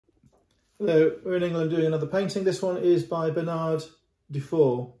Hello, we're in England doing another painting. This one is by Bernard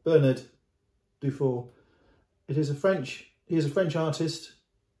Dufour. He is a French artist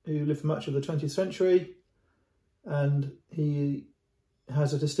who lived for much of the 20th century, and he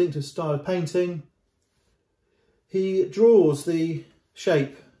has a distinctive style of painting. He draws the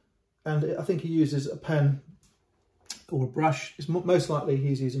shape, and I think he uses a pen or a brush. It's most likely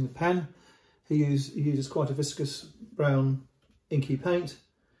he's using a pen. He uses quite a viscous brown inky paint,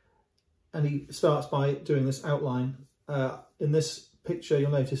 and he starts by doing this outline. In this picture,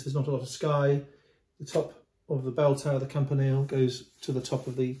 you'll notice there's not a lot of sky. The top of the bell tower, the campanile, goes to the top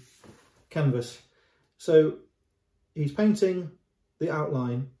of the canvas. So he's painting the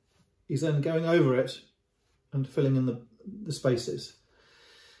outline. He's then going over it and filling in the spaces.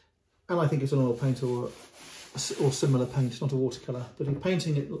 And I think it's an oil paint or similar paint, not a watercolour, but he's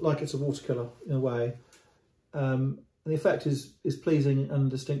painting it like it's a watercolour in a way. And the effect is pleasing and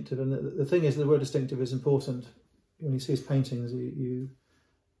distinctive. And the thing is, the word distinctive is important. When you see his paintings, you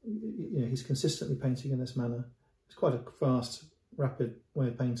know, he's consistently painting in this manner. It's quite a fast, rapid way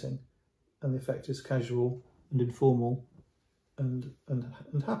of painting, and the effect is casual and informal and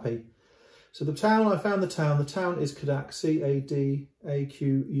happy. So the town, I found the town. The town is CADAQUES, C-A-D-A-Q-U-E-S.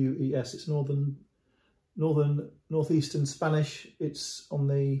 It's northeastern Spanish. It's on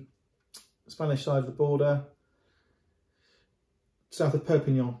the Spanish side of the border, south of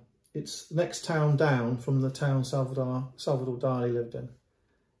Perpignan. It's the next town down from the town Salvador Dali lived in.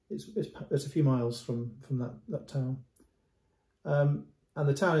 It's a few miles from that town. And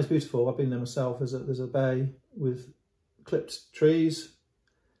the town is beautiful. I've been there myself. There's a bay with clipped trees.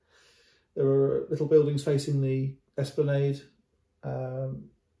 There are little buildings facing the esplanade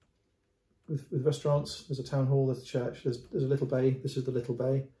with restaurants. There's a town hall, there's a church, there's a little bay. This is the little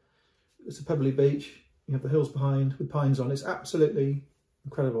bay. It's a pebbly beach. You have the hills behind with pines on. It's absolutely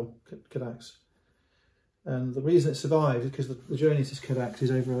incredible, CADAQUES. And the reason it survived is because the journey to CADAQUES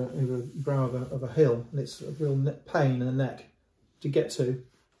is over a brow of a hill, and it's a real pain in the neck to get to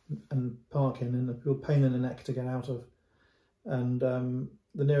and park in, and a real pain in the neck to get out of. And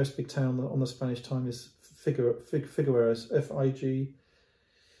the nearest big town on the Spanish time is Figueres, F-I-G-U-E-R-E-S,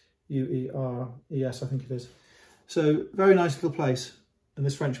 I think it is. So very nice little place. And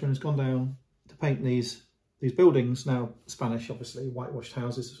this Frenchman has gone down to paint these buildings, now Spanish obviously, whitewashed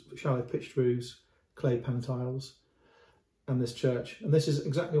houses, shallow pitched roofs, clay pan tiles, and this church. And this is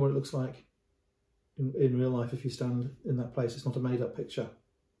exactly what it looks like in real life if you stand in that place. It's not a made-up picture,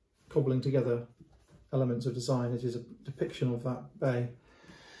 cobbling together elements of design. It is a depiction of that bay.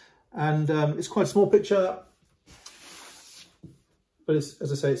 And it's quite a small picture, but it's,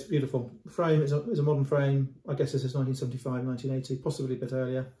 as I say, it's beautiful. The frame is a modern frame. I guess this is 1975, 1980, possibly a bit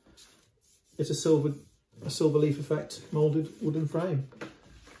earlier. It's a silver leaf effect moulded wooden frame.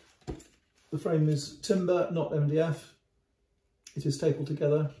 The frame is timber, not MDF. It is stapled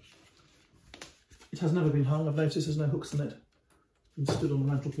together. It has never been hung. I've noticed there's no hooks in it. It's stood on the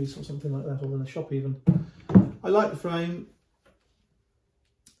mantelpiece or something like that, or in a shop even. I like the frame.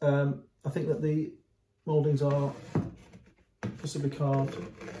 I think that the mouldings are possibly carved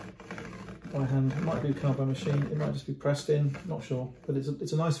by hand. It might be carved by machine. It might just be pressed in. Not sure, but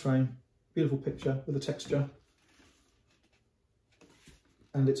it's a nice frame. Beautiful picture with a texture,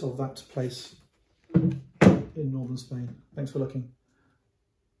 and it's of that place in northern Spain. Thanks for looking.